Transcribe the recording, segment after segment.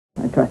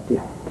trust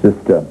you.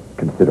 Just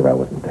consider I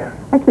wasn't there.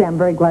 Actually, I'm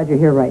very glad you're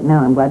here right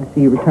now. I'm glad to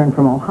see you return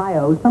from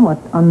Ohio somewhat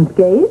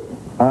unscathed.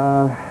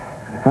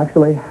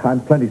 Actually, I'm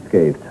plenty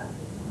scathed.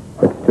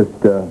 It's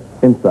just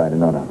inside and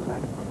not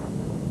outside.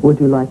 Would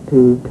you like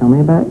to tell me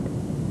about it?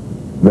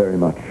 Very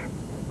much.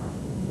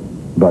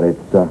 But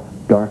it's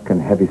dark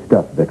and heavy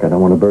stuff, Vic. I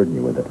don't want to burden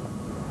you with it.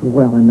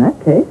 Well, in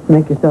that case,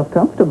 make yourself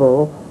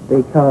comfortable,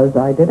 because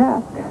I did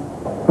ask.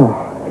 Oh,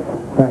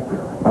 thank you.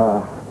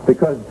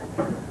 Because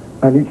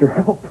I need your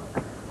help.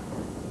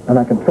 And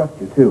I can trust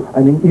you, too.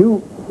 I mean,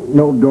 you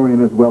know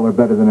Dorian as well or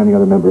better than any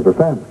other member of her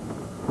family.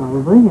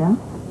 Probably, yeah.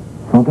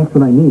 Well, that's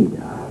what I need.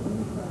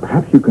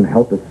 Perhaps you can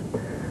help us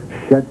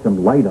shed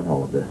some light on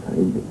all of this.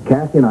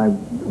 Kathy and I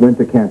went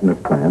to Canton as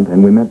planned,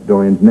 and we met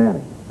Dorian's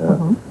nanny,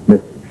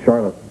 Miss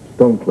Charlotte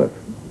Stonecliffe.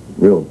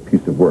 Real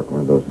piece of work,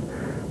 one of those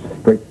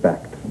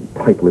straight-backed,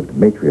 tight-lipped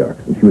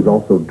matriarchs. And she was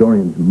also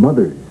Dorian's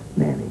mother's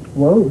nanny.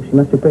 Whoa, she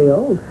must be pretty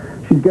old.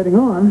 She's getting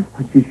on,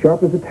 and she's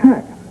sharp as a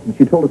tack. And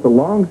she told us a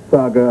long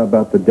saga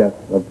about the death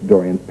of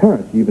Dorian's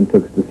parents. She even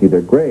took us to see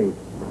their graves.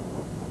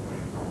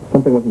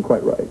 Something wasn't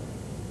quite right.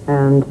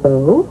 And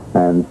so?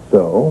 And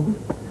so,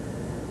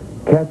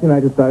 Kathy and I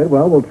decided,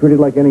 well, we'll treat it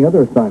like any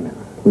other assignment.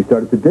 We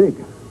started to dig.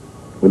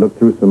 We looked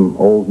through some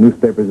old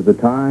newspapers at the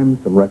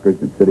time, some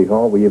records at City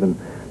Hall. We even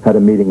had a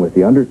meeting with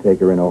the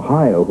undertaker in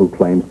Ohio who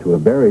claims to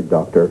have buried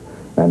Dr.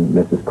 and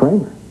Mrs.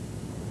 Kramer.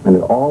 And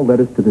it all led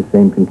us to the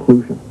same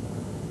conclusion.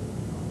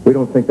 We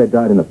don't think they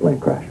died in a plane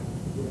crash.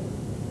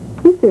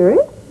 You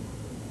serious?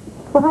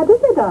 Well, how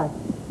did they die?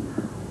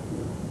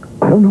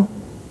 I don't know.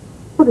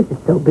 What is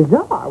so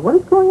bizarre? What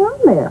is going on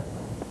there?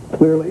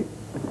 Clearly,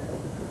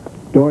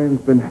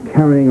 Dorian's been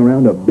carrying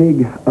around a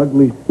big,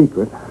 ugly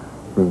secret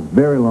for a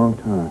very long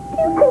time.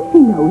 Do you think she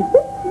knows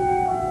this?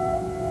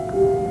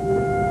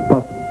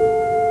 Possible.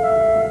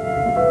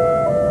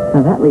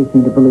 Now, that leads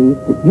me to believe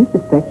that you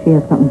suspect she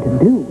has something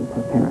to do with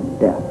her parents'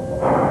 death.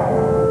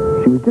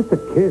 She was just a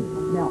kid.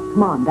 Now,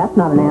 come on, that's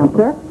not an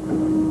answer.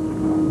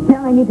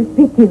 Now I need to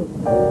speak to you.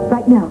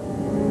 Right now.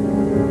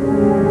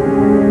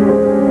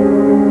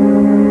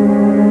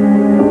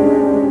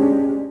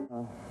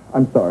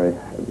 I'm sorry.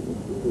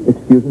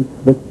 Excuse us,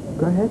 but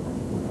Go ahead.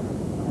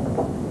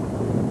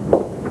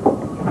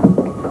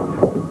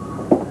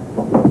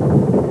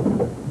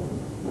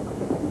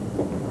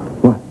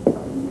 what?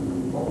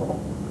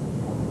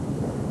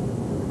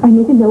 I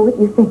need to know what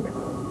you think.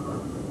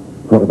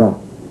 What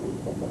about?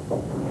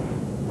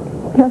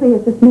 Kelly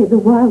has just made the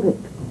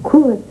wildest,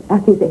 cruelest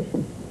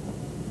accusation.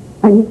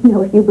 I need to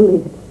know if you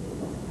believe it.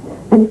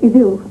 And if you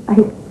do, I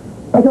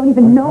don't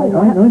even know.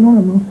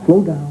 No.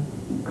 Slow down.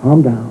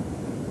 Calm down.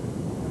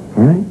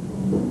 All right?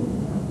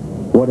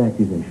 What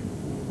accusation?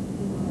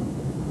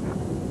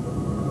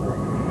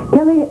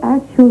 Kelly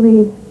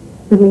actually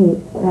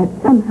believes that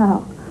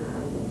somehow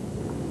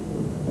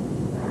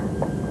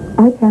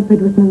I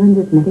tampered with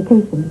Melinda's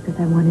medication because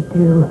I wanted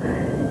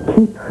to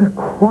keep her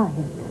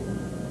quiet.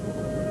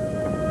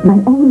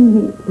 My own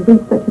niece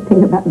believes such a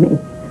thing about me.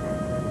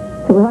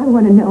 So what I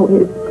want to know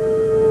is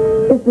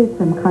this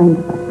some kind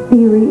of a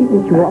theory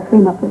that you all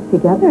came up with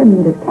together? I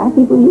mean, does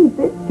Kathy believe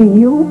this? Do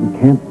you? We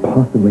can't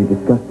possibly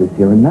discuss this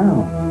here and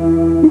now.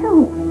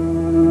 No.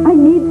 I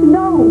need to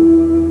know.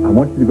 I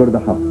want you to go to the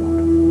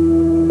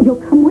houseboat.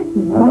 You'll come with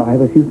me, right? I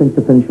have a few things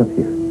to finish up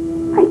here.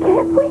 I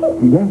can't wait.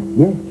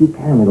 Yes, you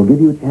can. It'll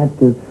give you a chance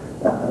to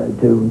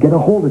get a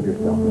hold of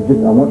yourself. I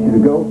want you to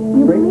go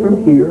straight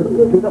from here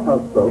to the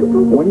houseboat.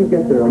 When you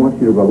get there, I want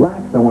you to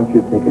relax. I want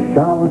you to take a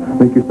shower,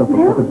 make yourself a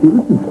cup of tea.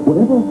 Listen,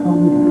 whatever will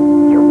calm you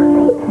down. You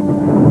believe it,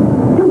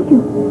 don't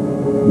you?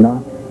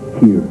 Not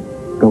here.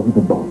 Go to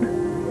the boat.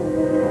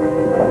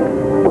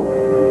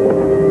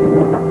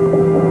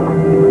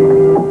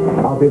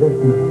 I'll be there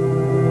soon.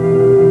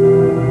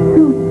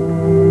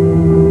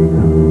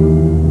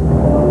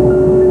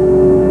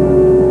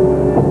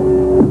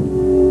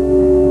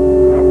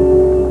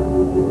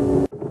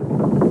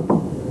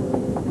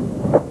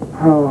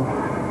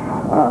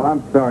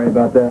 I'm sorry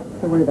about that.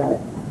 Don't worry about it.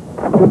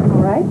 All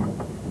right?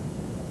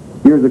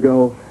 Years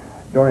ago,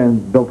 Dorian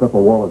built up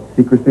a wall of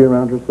secrecy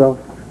around herself.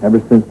 Ever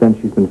since then,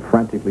 she's been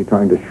frantically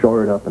trying to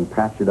shore it up and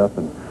patch it up,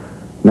 and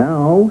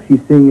now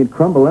she's seeing it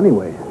crumble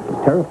anyway.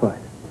 She's terrified.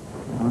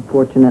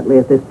 Unfortunately,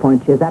 at this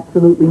point, she has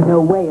absolutely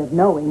no way of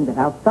knowing that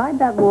outside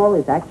that wall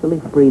is actually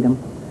freedom.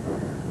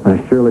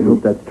 I surely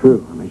hope that's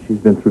true. I mean, she's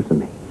been through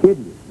some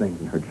hideous things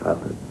in her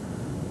childhood.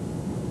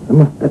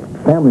 That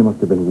family must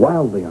have been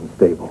wildly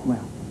unstable.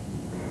 Well,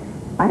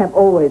 I have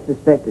always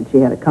suspected she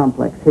had a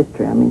complex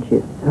history. I mean, she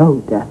is so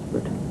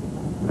desperate.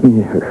 I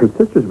mean, her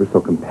sisters were so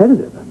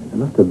competitive. I mean, there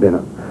must have been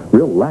a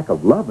real lack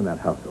of love in that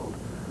household.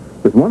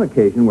 There's one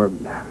occasion where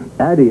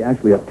Addie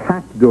actually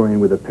attacked Dorian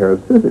with a pair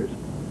of scissors.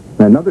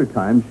 And another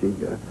time, she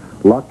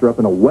locked her up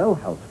in a well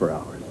house for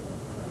hours.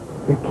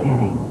 You're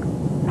kidding.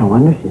 No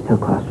wonder she's so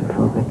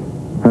claustrophobic.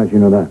 How'd you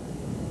know that?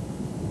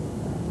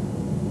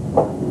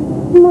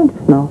 I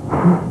just know.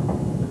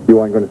 You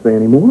aren't going to say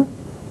any more?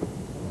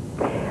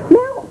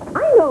 Now,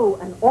 I know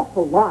an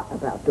awful lot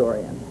about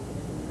Dorian.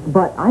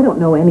 But I don't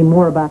know any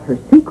more about her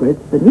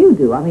secrets than you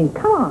do. I mean,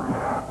 come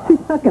on. She's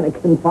not going to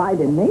confide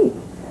in me.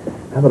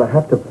 Yeah, but I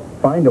have to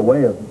find a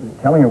way of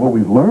telling her what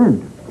we've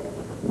learned.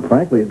 And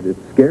frankly, it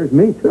scares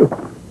me, too.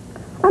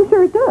 I'm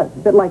sure it does. A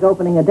bit like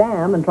opening a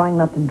dam and trying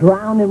not to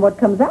drown in what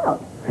comes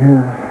out.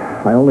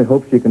 Yeah, I only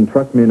hope she can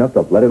trust me enough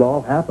to let it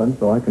all happen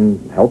so I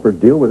can help her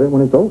deal with it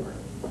when it's over.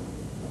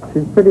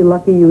 She's pretty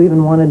lucky you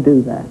even want to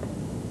do that.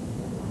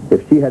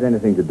 If she had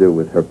anything to do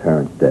with her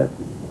parents' death,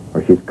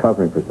 or she's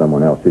covering for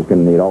someone else, she's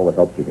going to need all the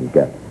help she can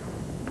get.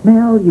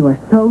 Mel, you are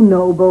so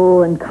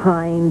noble and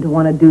kind to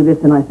want to do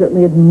this, and I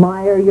certainly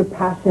admire your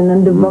passion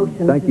and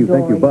devotion Thank to you,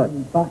 Dorian.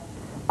 but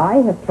I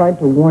have tried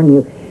to warn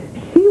you.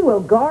 She will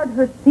guard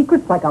her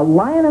secrets like a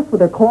lioness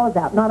with her claws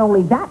out. Not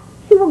only that,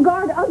 she will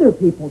guard other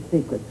people's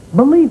secrets.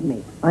 Believe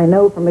me, I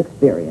know from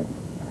experience.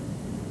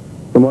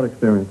 From what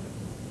experience?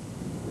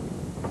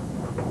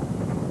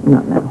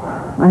 Not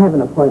now. I have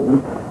an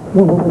appointment.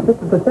 Well, this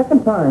is the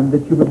second time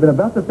that you've been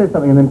about to say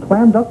something and then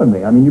clammed up on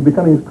me. I mean, you're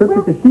becoming as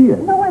cryptic as she is.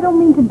 No, I don't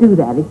mean to do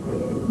that. It's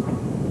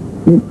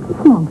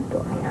a long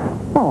story.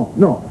 Oh,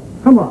 no.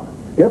 Come on.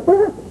 Get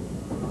back.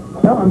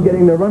 Now I'm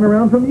getting the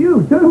runaround from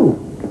you, too.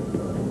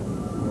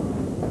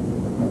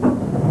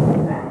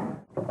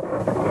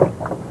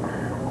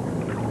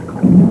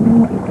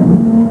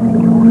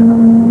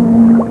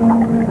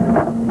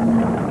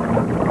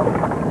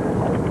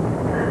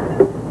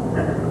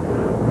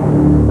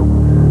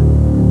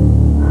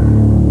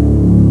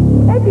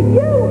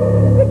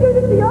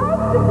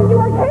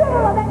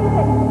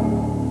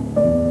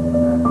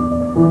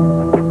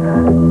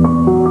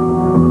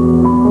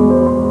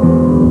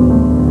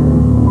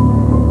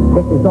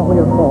 It's all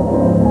your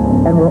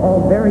fault, and we're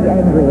all very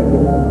angry at you.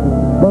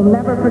 We'll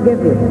never forgive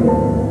you.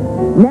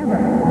 Never.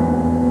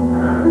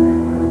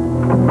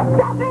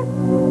 Stop it!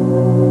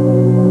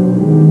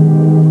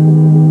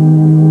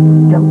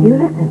 Don't you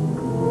listen.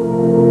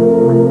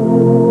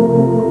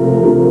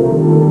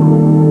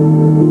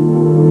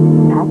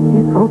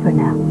 That's over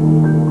now.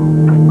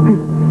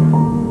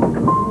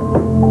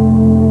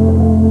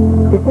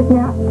 This is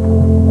now.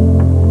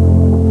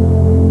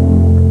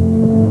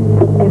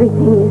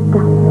 Everything is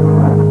done.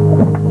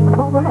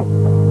 All right.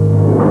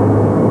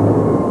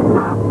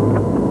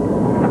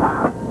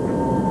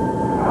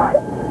 What?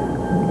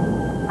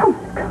 Oh,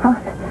 my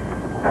God.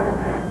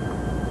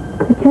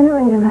 The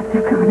generator must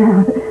have gone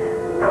out.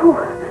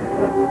 Oh.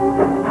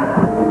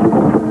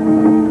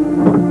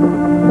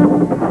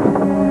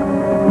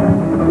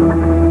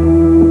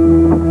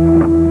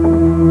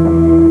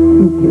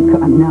 Dear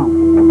God, no.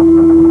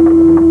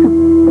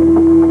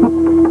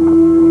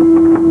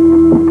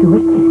 Do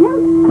it. No.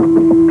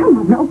 Come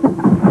on, open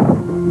up.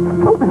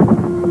 Open up.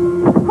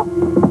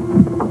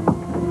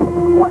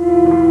 What?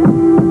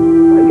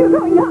 You're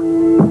going up.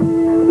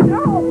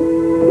 No.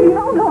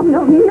 No, no,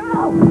 no,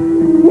 no.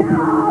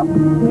 No.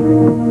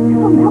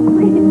 Oh, no,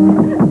 please.